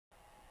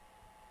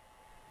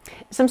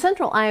Some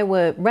central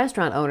Iowa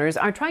restaurant owners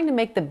are trying to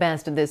make the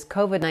best of this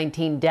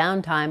COVID-19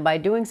 downtime by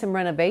doing some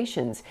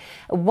renovations.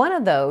 One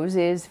of those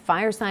is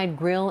Fireside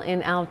Grill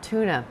in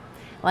Altoona.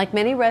 Like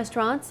many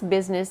restaurants,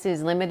 business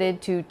is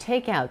limited to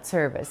takeout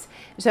service.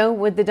 So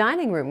with the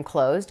dining room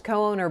closed,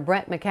 co-owner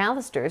Brett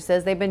McAllister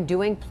says they've been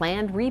doing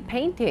planned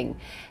repainting.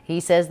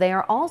 He says they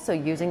are also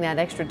using that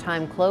extra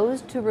time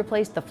closed to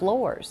replace the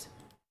floors.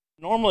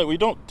 Normally we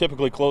don't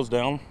typically close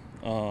down,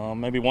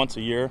 maybe once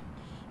a year.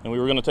 And we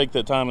were going to take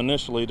that time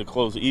initially to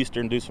close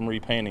Easter and do some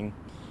repainting.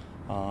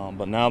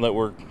 But now that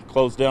we're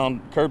closed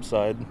down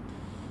curbside,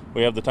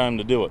 we have the time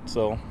to do it.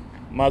 So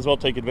might as well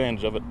take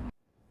advantage of it.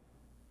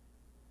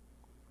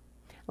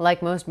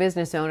 Like most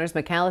business owners,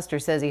 McAllister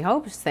says he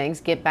hopes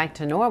things get back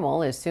to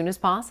normal as soon as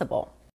possible.